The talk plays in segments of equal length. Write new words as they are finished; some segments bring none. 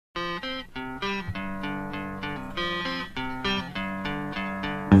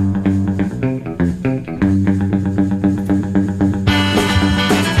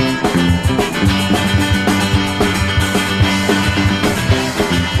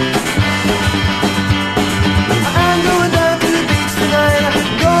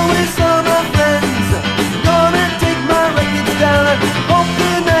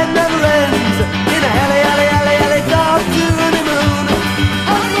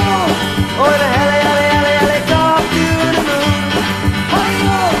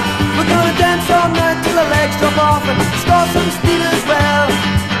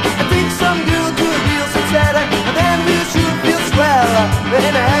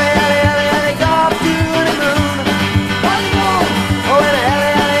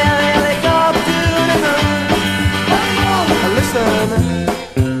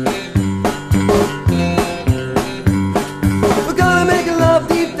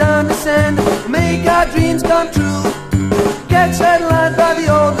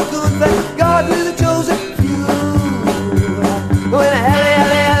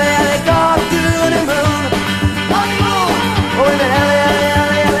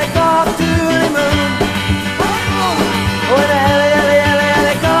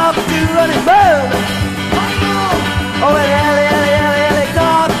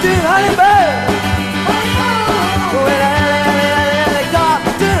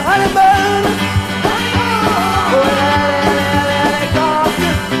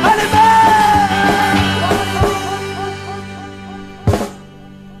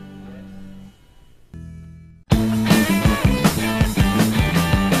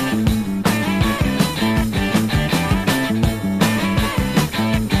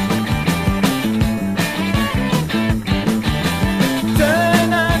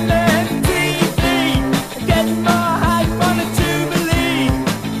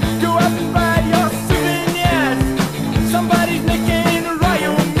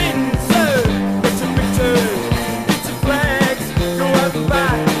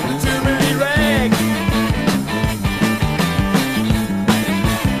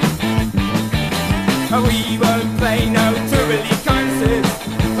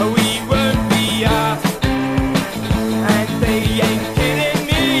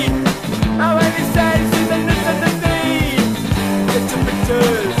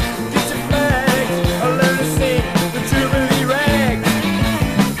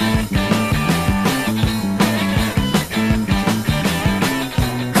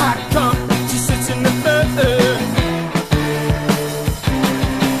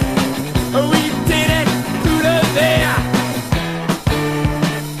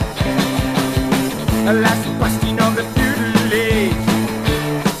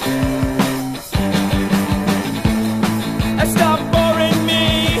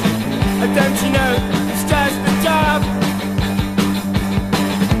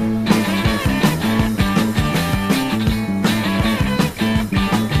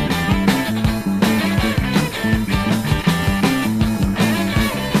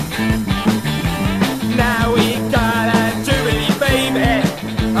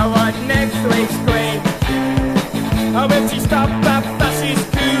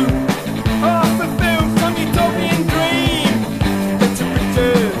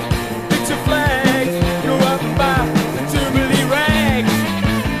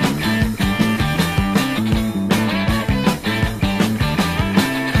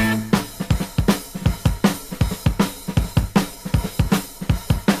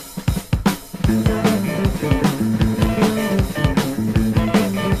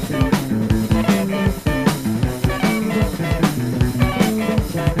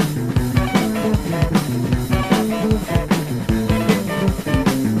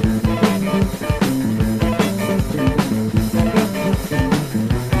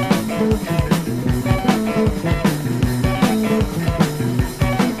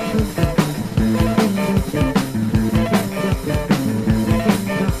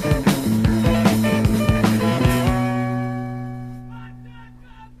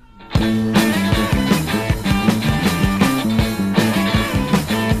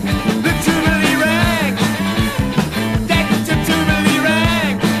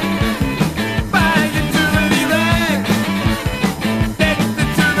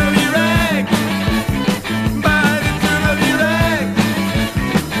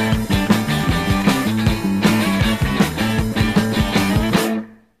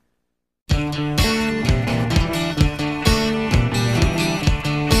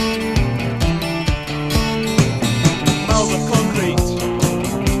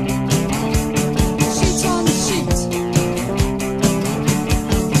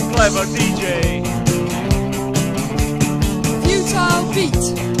clever DJ. Futile feet.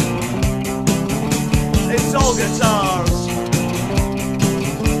 It's all guitars.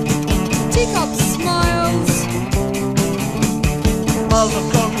 Teacup smiles. Miles of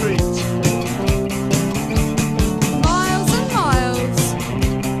concrete. Miles and miles.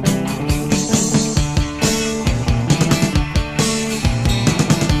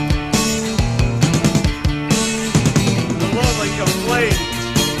 The lonely complaint.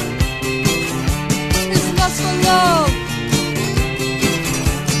 His lust for love.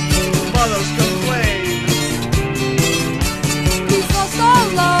 Mothers complain. He's lost all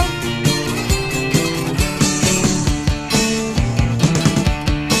love.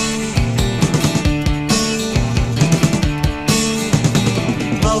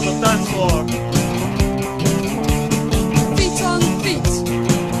 Miles of dance floor. Feet on feet.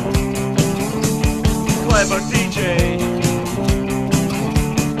 Clever DJ.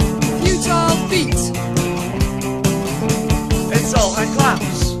 Futile beat. It's all hand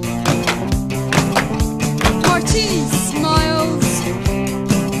claps. Martini smiles.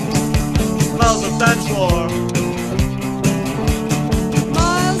 Miles of dance floor.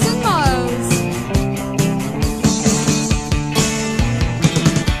 Miles and miles.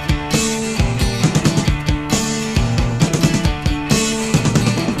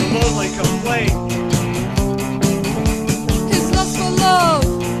 The lonely complaint. His lust for love.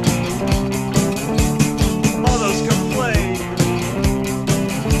 Mothers complain.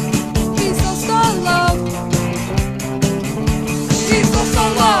 He's lost all love. He's lost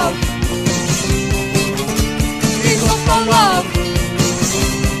all love. He's lost all love.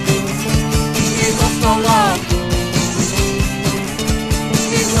 He's lost all love.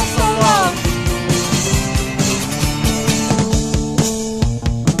 He's lost all love.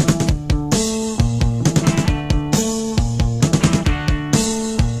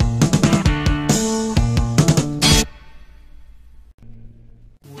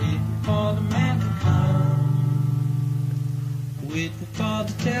 Waiting for the man to come, waiting for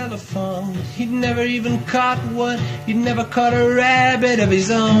the telephone. He'd never even caught one, he'd never caught a rabbit of his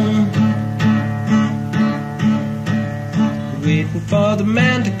own. Waiting for the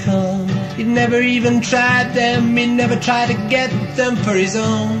man to come, he'd never even tried them, he'd never tried to get them for his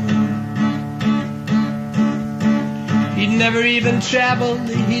own. He'd never even traveled,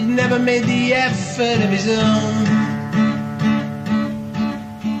 he'd never made the effort of his own.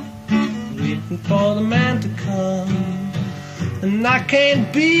 Waiting for the man to come, and I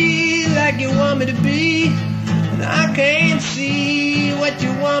can't be like you want me to be, and I can't see what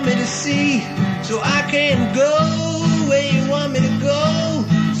you want me to see, so I can't go where you want me to go,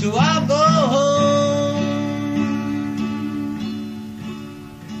 so I'll go home.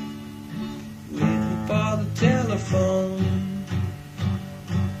 Waiting for the telephone,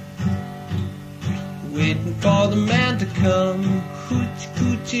 waiting for the man to come. Hoochie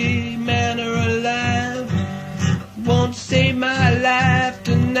coochie, man are alive, won't save my life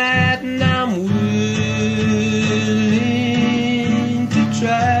tonight, and I'm willing to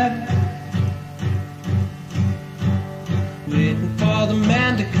try. Waiting for the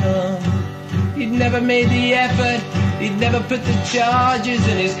man to come, he'd never made the effort, he'd never put the charges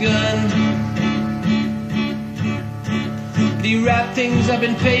in his gun. But he wrapped things up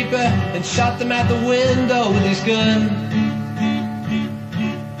in paper and shot them out the window with his gun.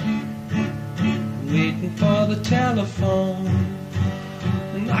 Waiting for the telephone,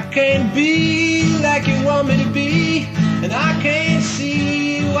 and I can't be like you want me to be, and I can't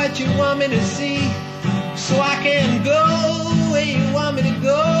see what you want me to see, so I can't go where you want me to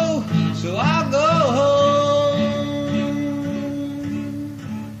go, so I'll go home.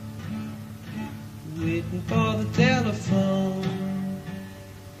 Waiting for the telephone,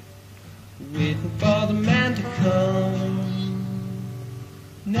 waiting for the man to come,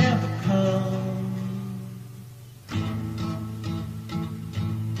 never come.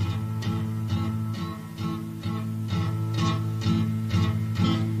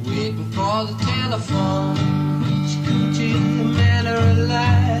 Waiting for the telephone, scoochie, the man are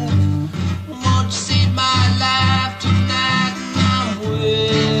alive, won't you save my life tonight, and I'm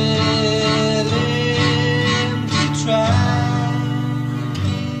willing to try.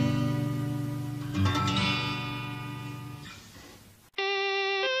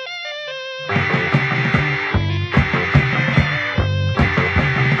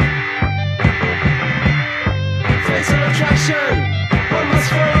 Fatal attraction, one must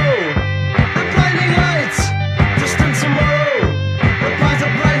follow. The blinding lights, distant tomorrow. The brighter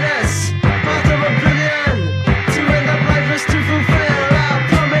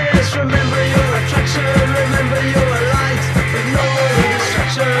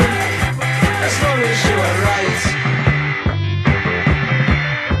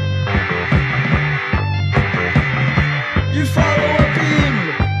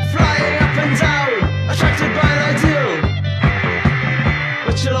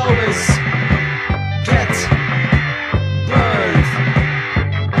you'll always get burned.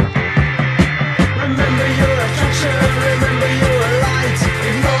 Remember your attraction, remember your light.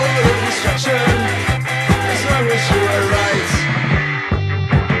 Ignore the distraction, as long as you are right.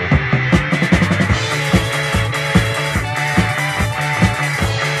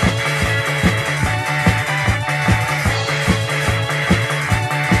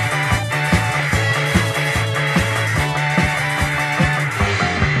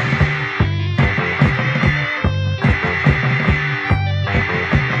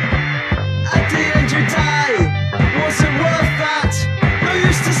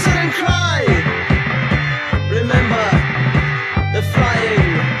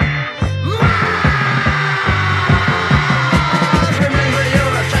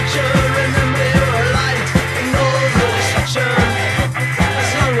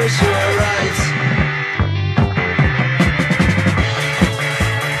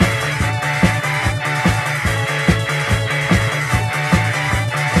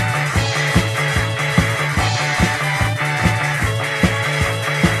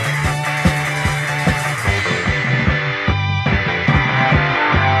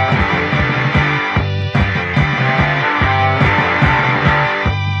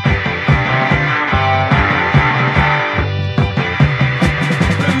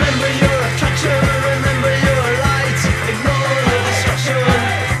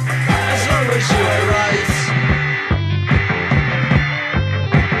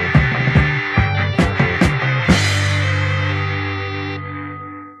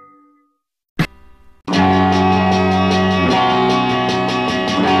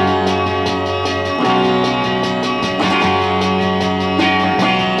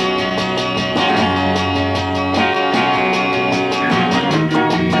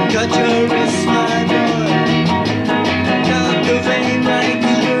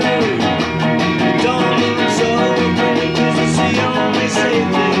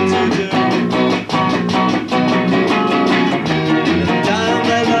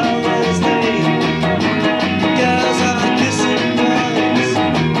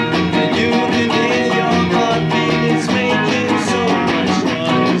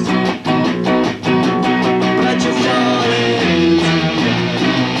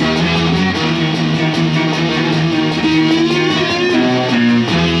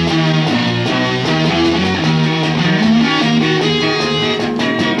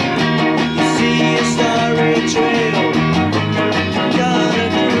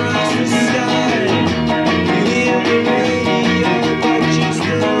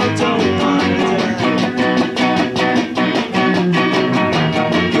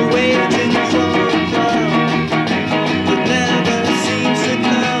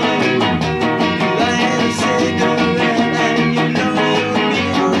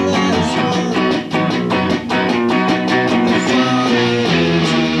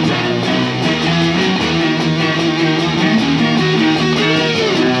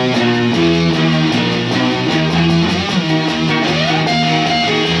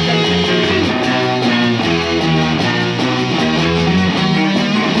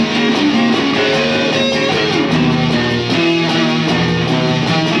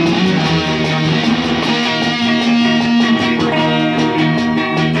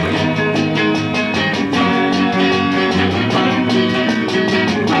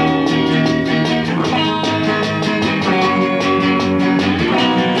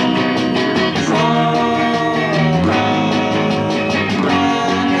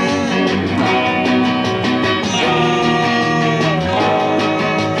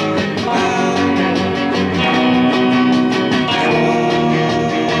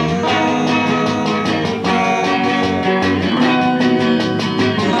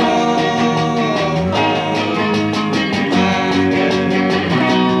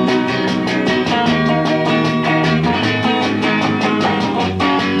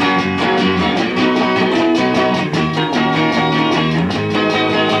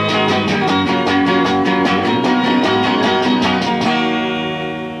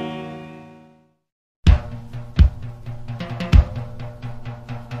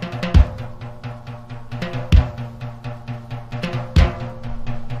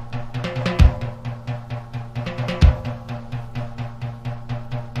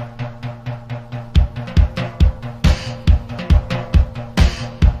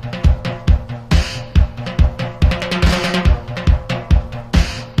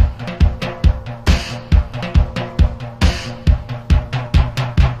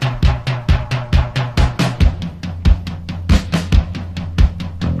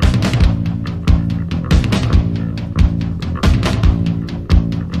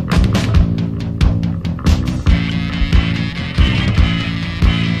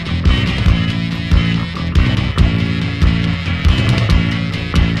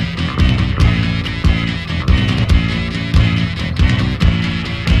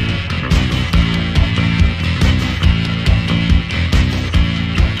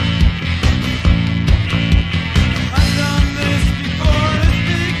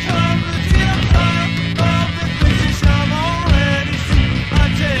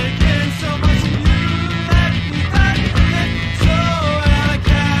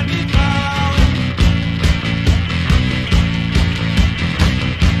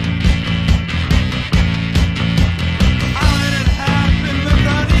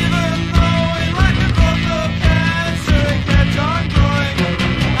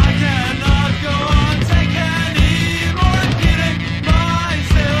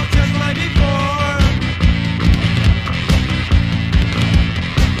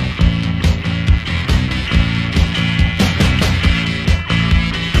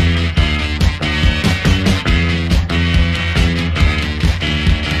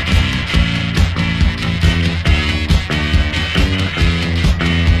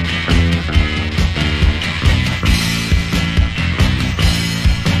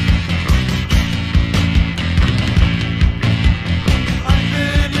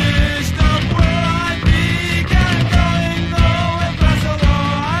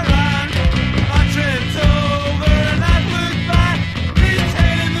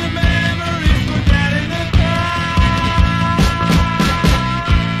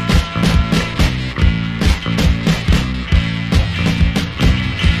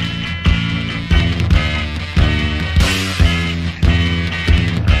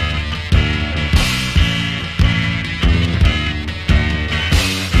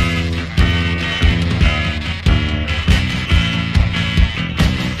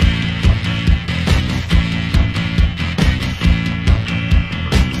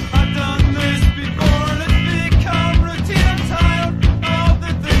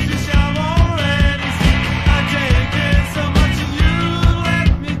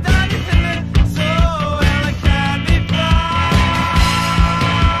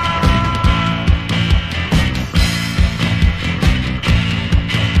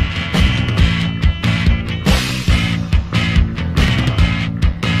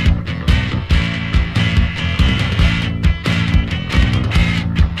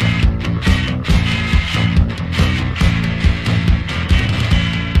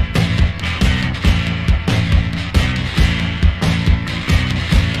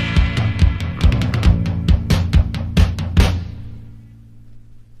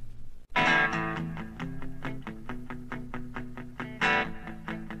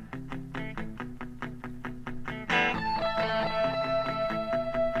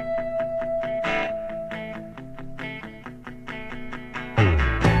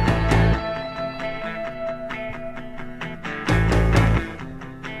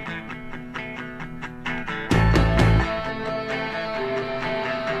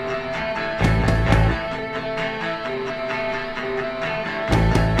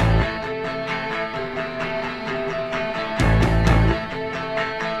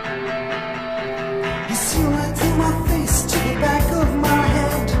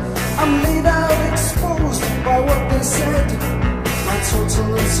 said, my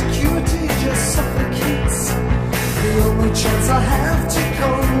total insecurity just suffocates. The only chance I have to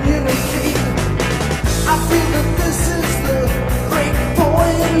communicate. I feel that this is the break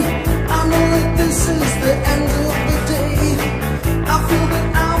point. I know that this is the end of the day. I feel that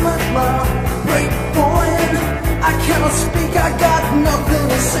I'm at my break point. I cannot speak, I got nothing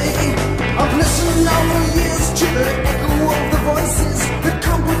to say. I've listened now for years to the echo of the voices that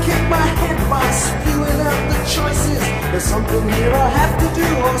complicate my head by spewing out the choices. There's something here I have to do,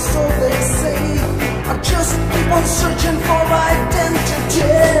 or so they say. I just keep on searching for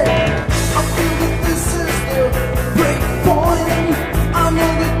identity. I feel that this is the break point. I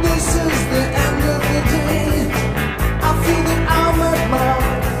know that this is the end of the day. I feel that I'm at my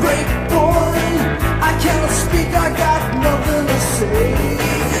break point. I cannot speak, I got nothing to say.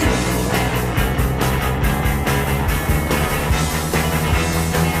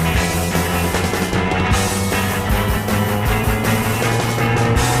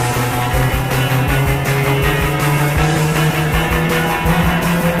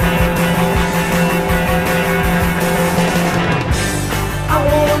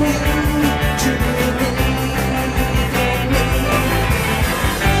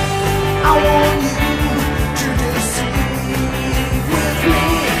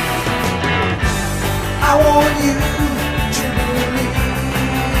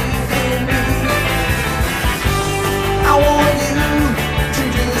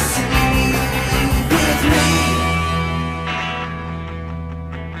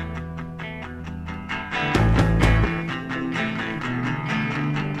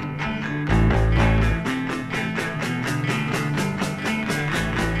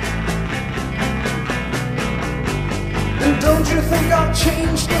 Don't you think I'll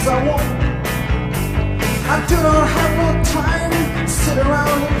change cause I won't? I do not have no time to sit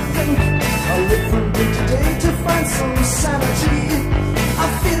around and think. I live from day to day to find some sanity. I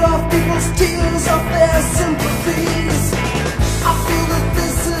feed off people's tears, off their sympathies. I feel that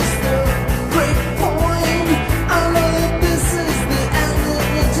this is the break point. I know that this is the end of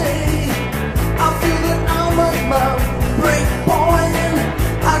the day. I feel that I'm at my break point.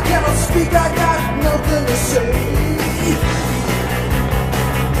 I cannot speak, I got nothing to say.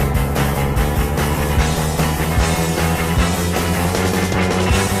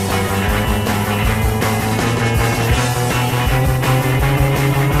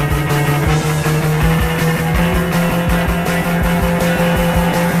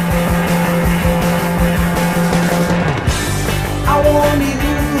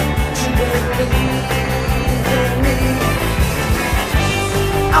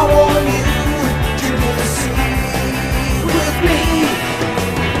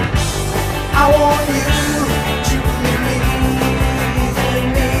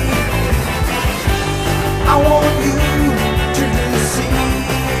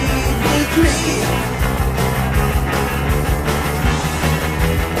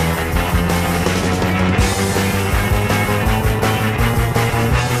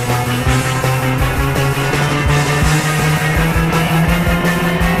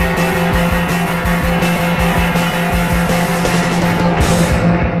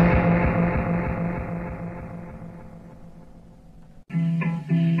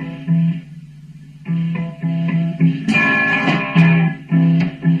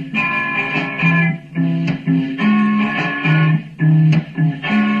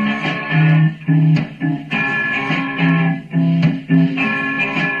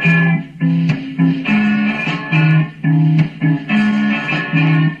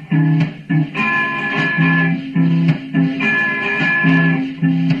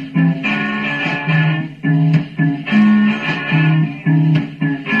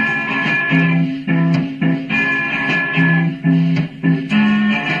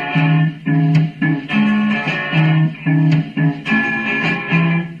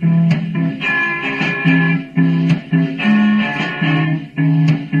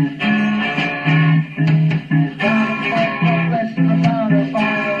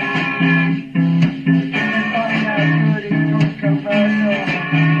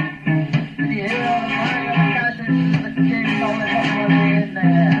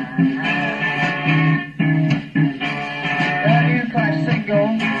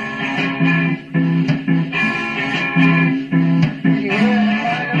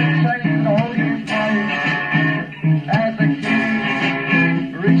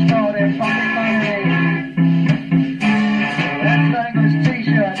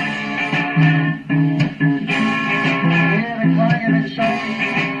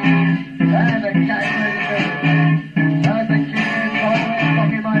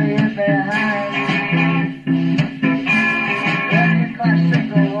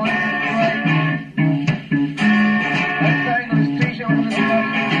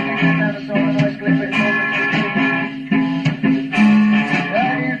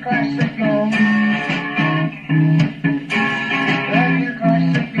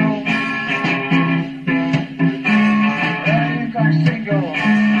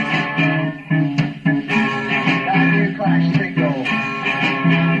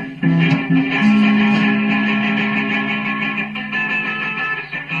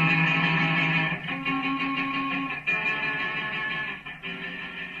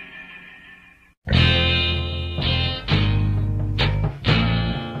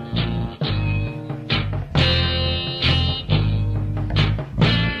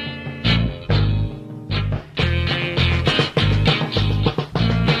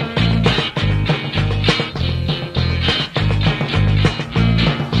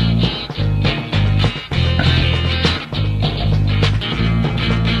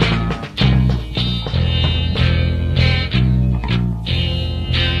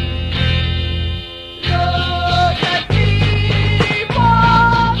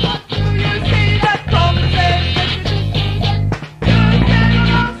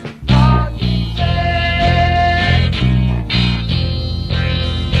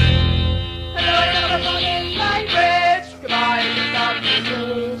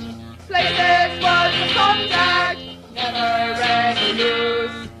 basis was the contact. Never any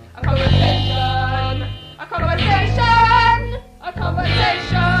use. A conversation. A conversation. A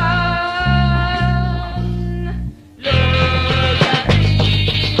conversation. Look at me,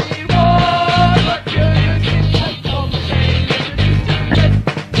 what do you think that conversation is stupid?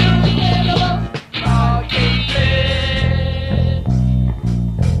 You hear about talking bliss.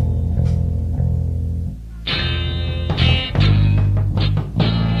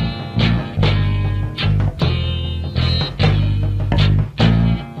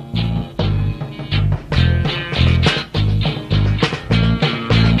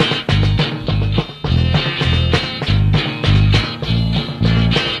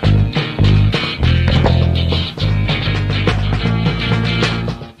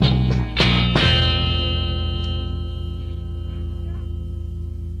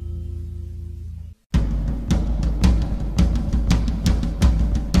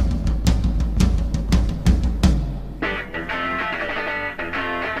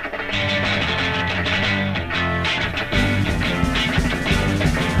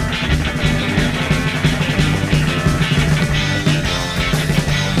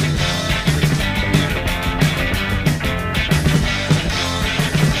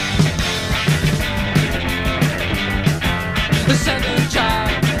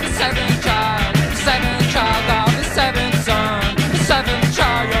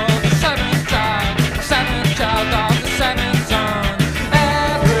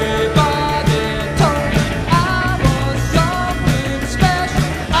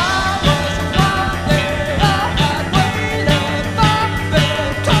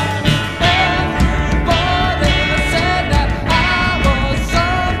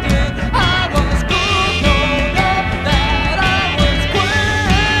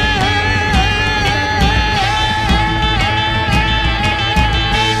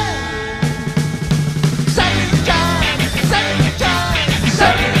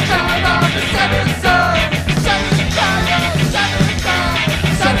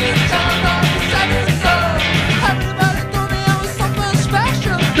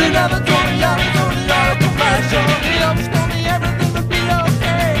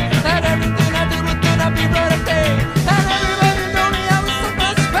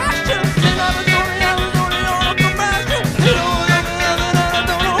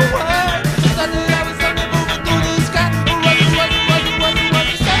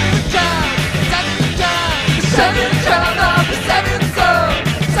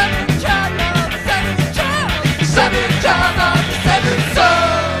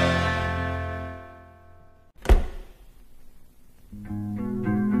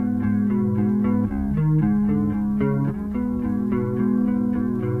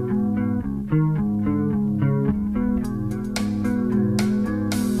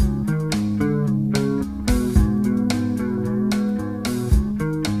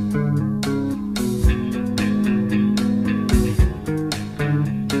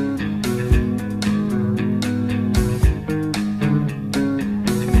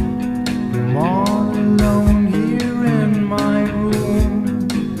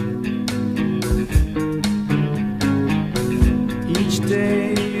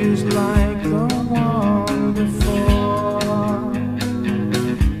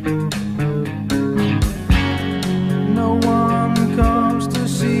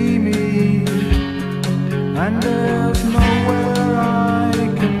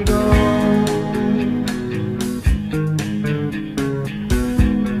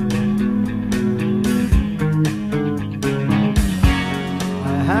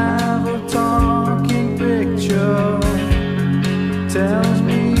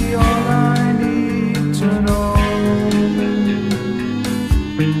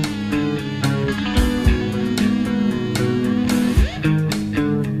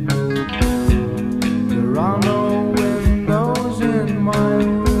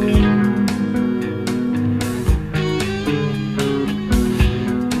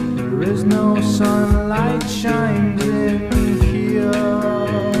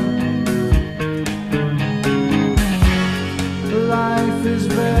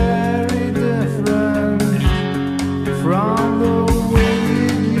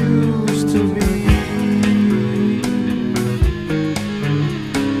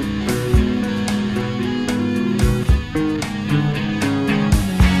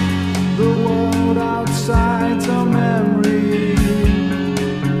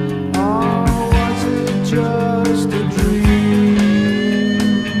 Just a dream.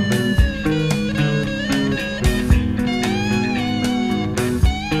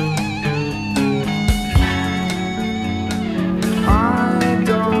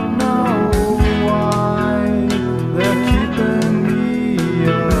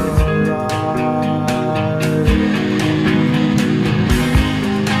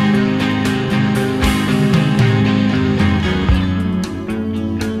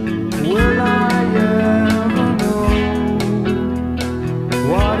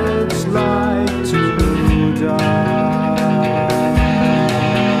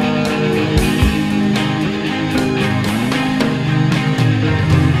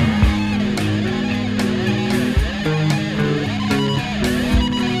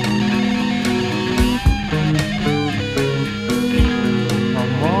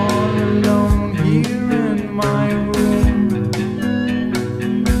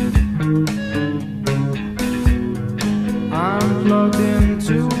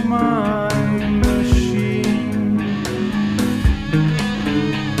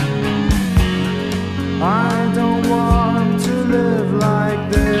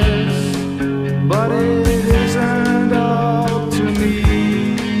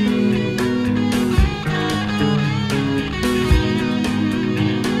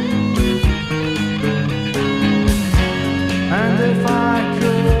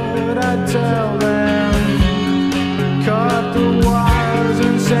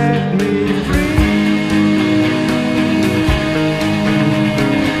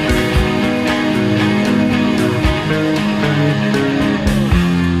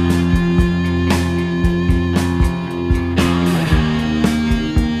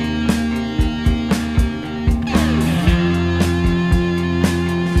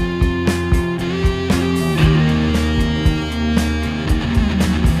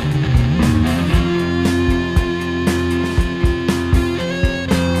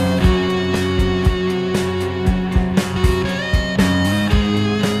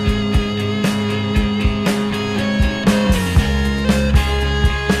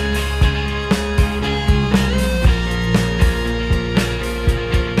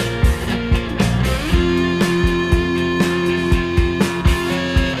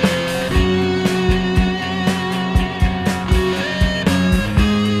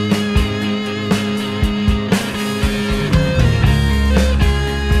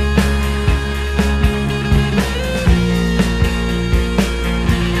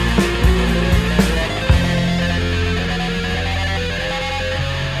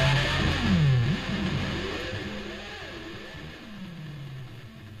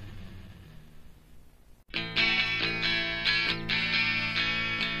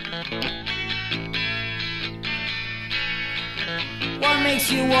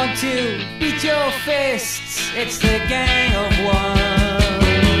 want to beat your fists. It's the gang of one.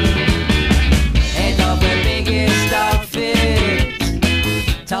 Head of the biggest outfit,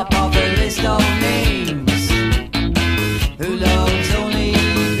 top of the list of names, who loves only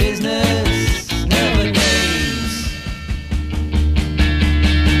business, never games.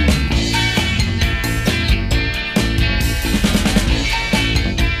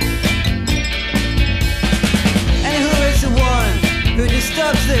 And who is the one who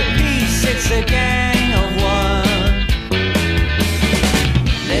disturbs the peace? It's the gang of one,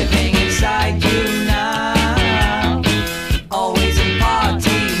 living inside you now, always in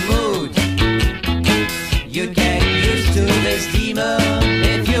party mood. You'd get used to this demon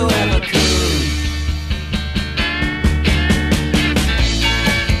if you ever could.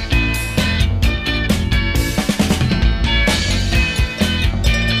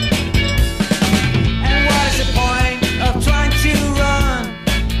 And what's the point of trying to run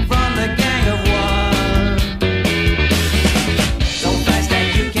from the gang of one?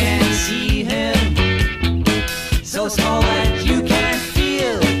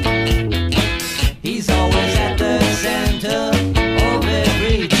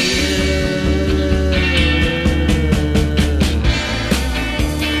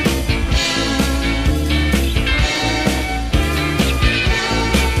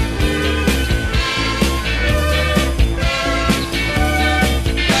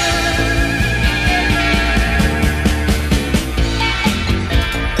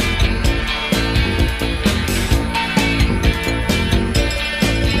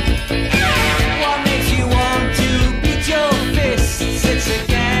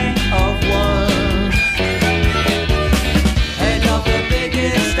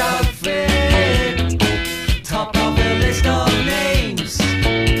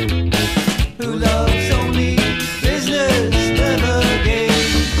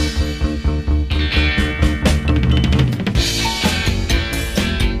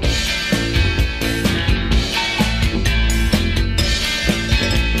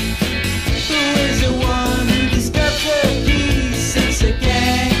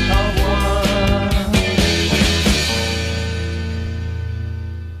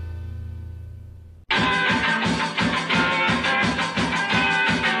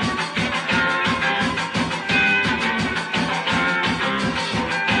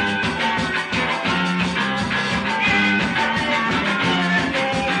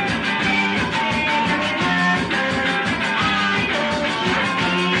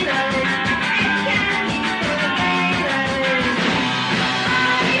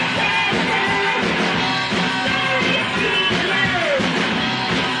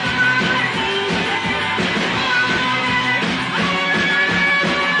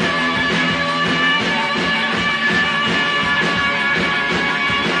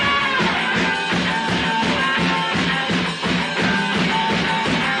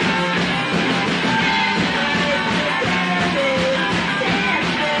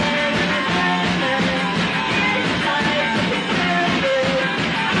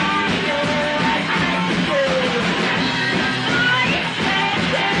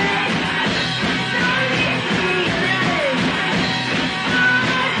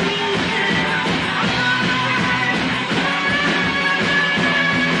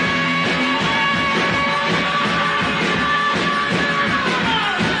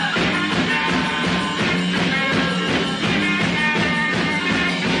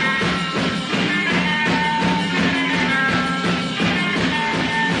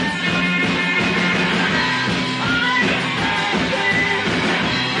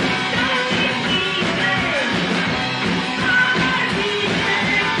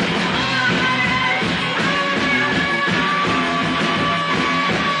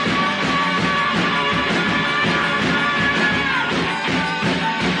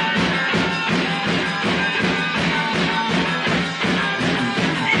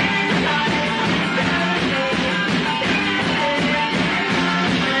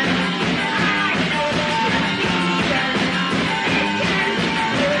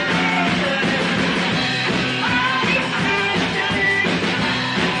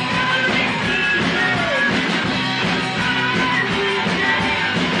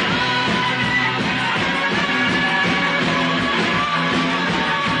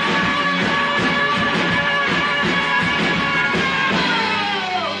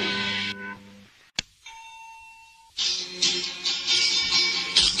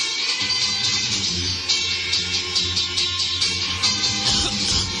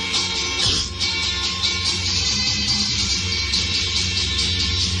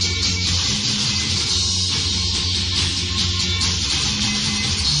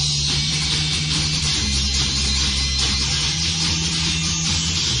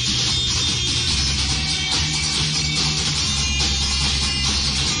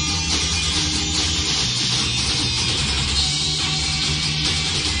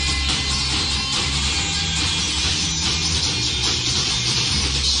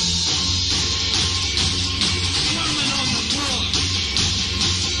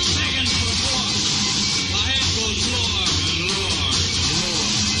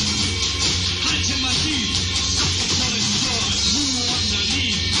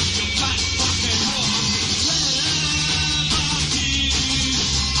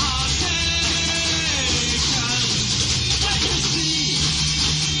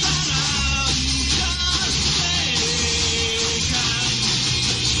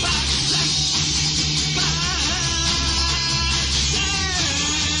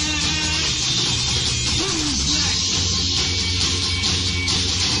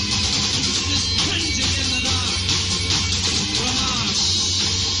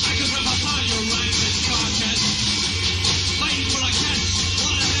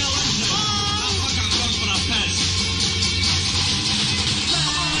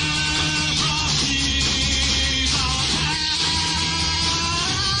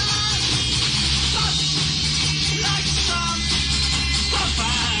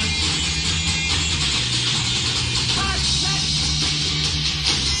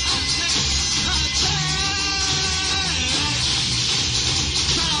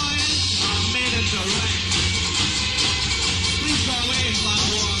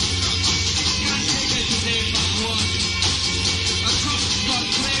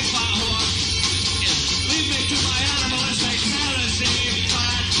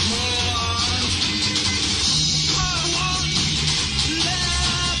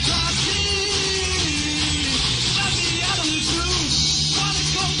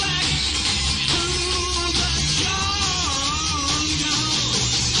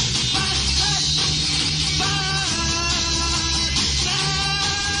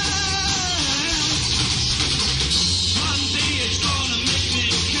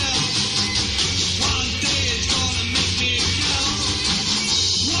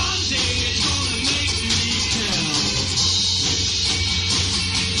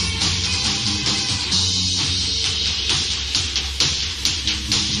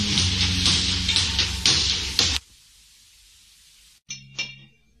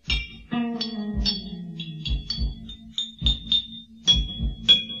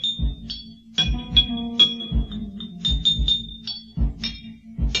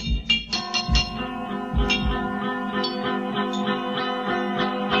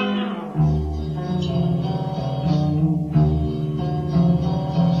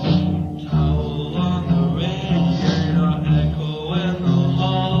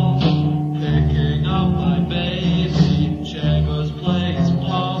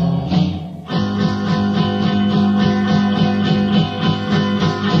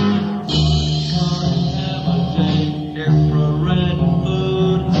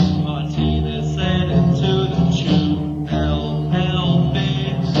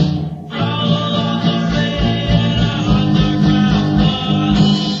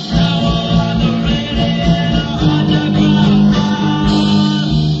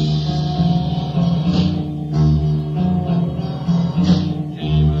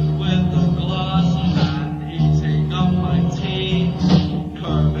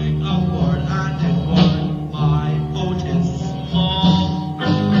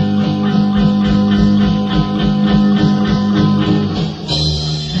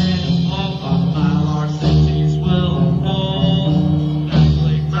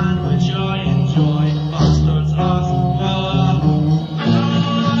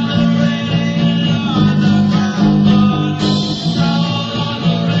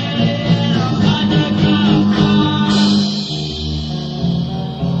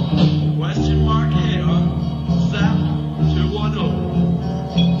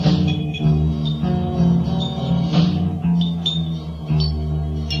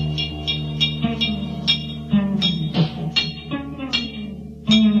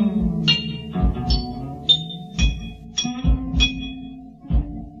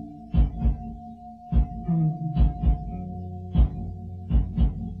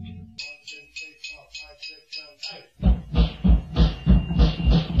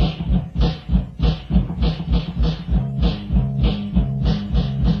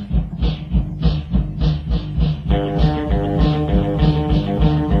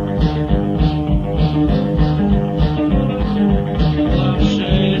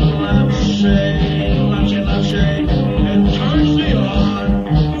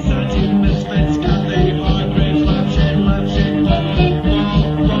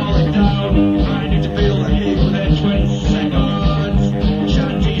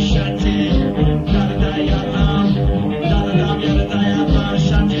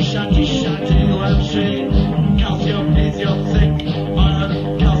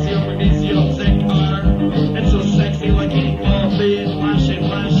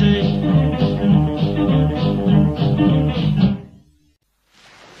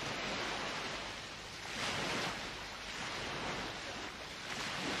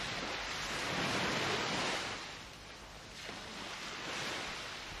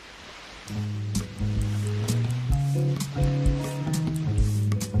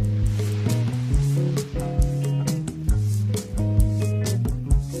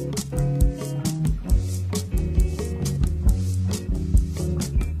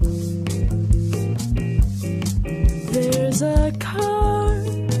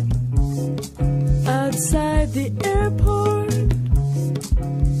 at the airport.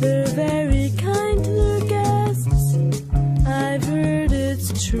 They're very kind to their guests. I've heard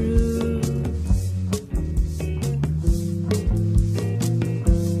it's true.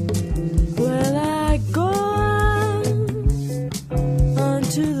 Well, I go out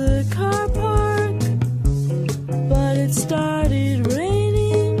onto the car park, but it started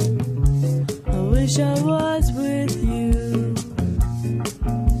raining. I wish I was with you.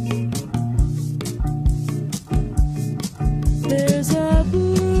 There's a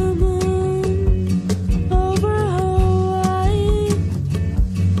blue moon over Hawaii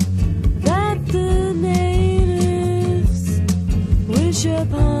that the natives wish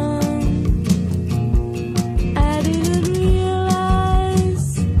upon. I didn't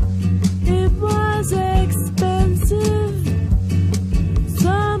realize it was expensive,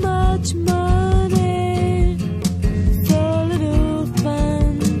 so much money, so little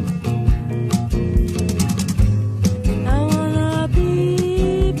fun. I wanna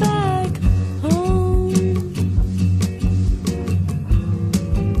be back home.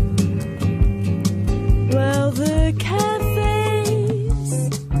 Well, the cafes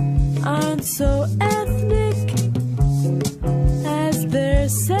aren't so ethnic as they're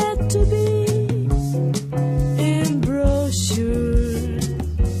said to be in brochures.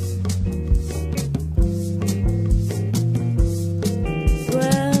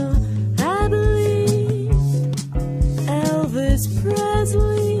 Well, I believe Elvis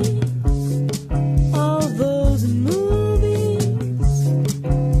Presley, all those movies,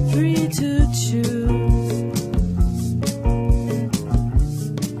 free to choose.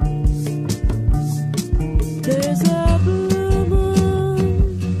 There's a blue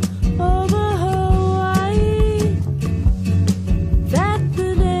moon over Hawaii that the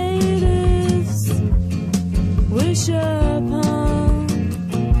natives wish upon.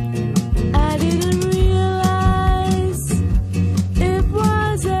 I didn't realize it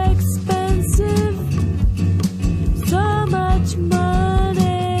was expensive, so much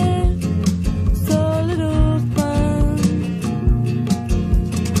money, so little fun.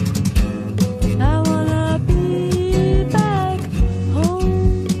 I wanna be back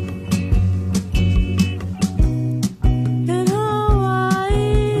home in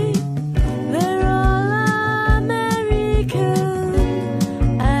Hawaii. They're all American.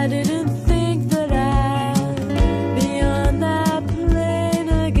 I didn't think that I'd be on that plane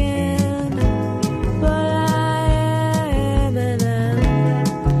again, but I am, and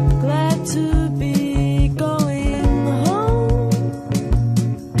I'm glad to be going home.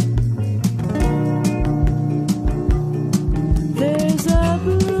 There's a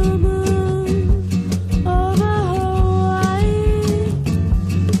blue moon over Hawaii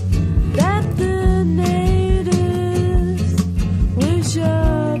that the natives wish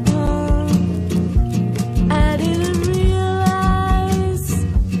upon. I didn't realize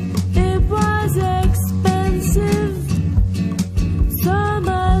it was expensive, so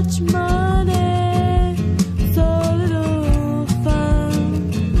much money, so little fun.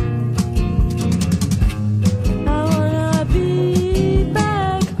 I wanna be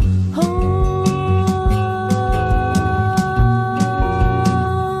back home.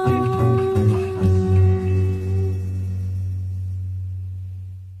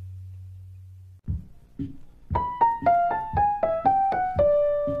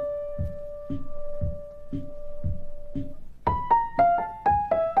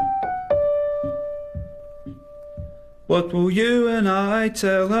 What will you and I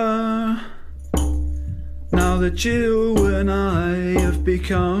tell her? Now that you and I have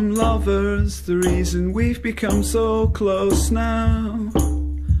become lovers, the reason we've become so close now.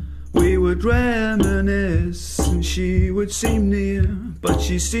 We would reminisce and she would seem near, but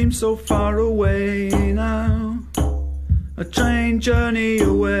she seems so far away now. A train journey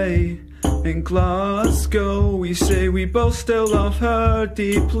away in Glasgow, we say we both still love her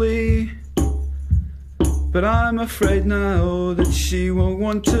deeply. But I'm afraid now that she won't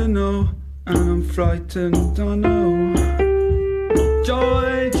want to know, and I'm frightened, I know.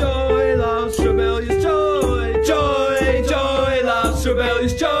 Joy, joy, love's rebellious joy. Joy, joy, love's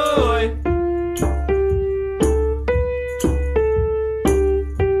rebellious joy.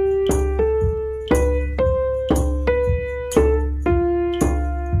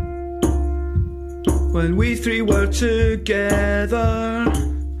 When we three were together,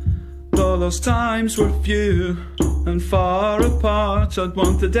 though those times were few and far apart, I'd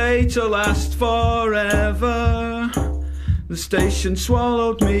want the day to last forever. The station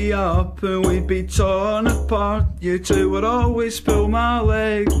swallowed me up and we'd be torn apart. You two would always pull my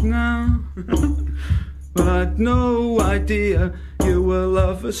leg now. But I'd no idea you were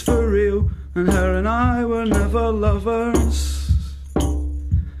lovers for real, and her and I were never lovers.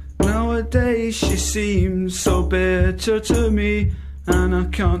 Nowadays she seems so bitter to me, and I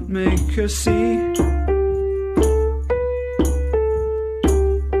can't make her see.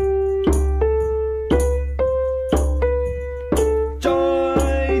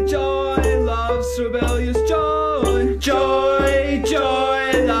 Joy, joy, love's rebellious joy. Joy,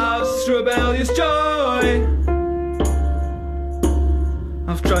 joy, love's rebellious joy.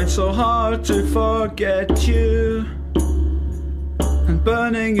 I've tried so hard to forget you, and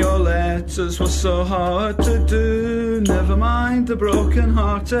burning your letters was so hard to do. Never mind the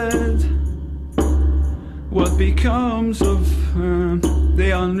broken-hearted. What becomes of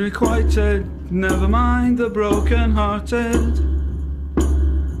the unrequited? Never mind the broken-hearted.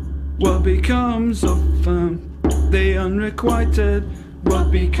 What becomes of the unrequited?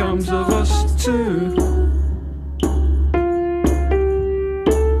 What becomes of us too?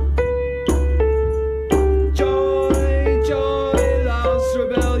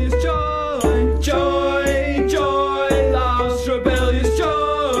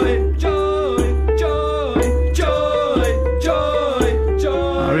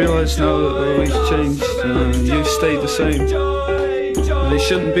 Now that the world's changed, you've stayed the same, and it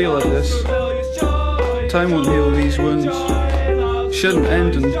shouldn't be like this. Time won't heal these wounds. It shouldn't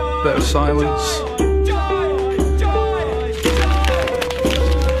end in bitter silence.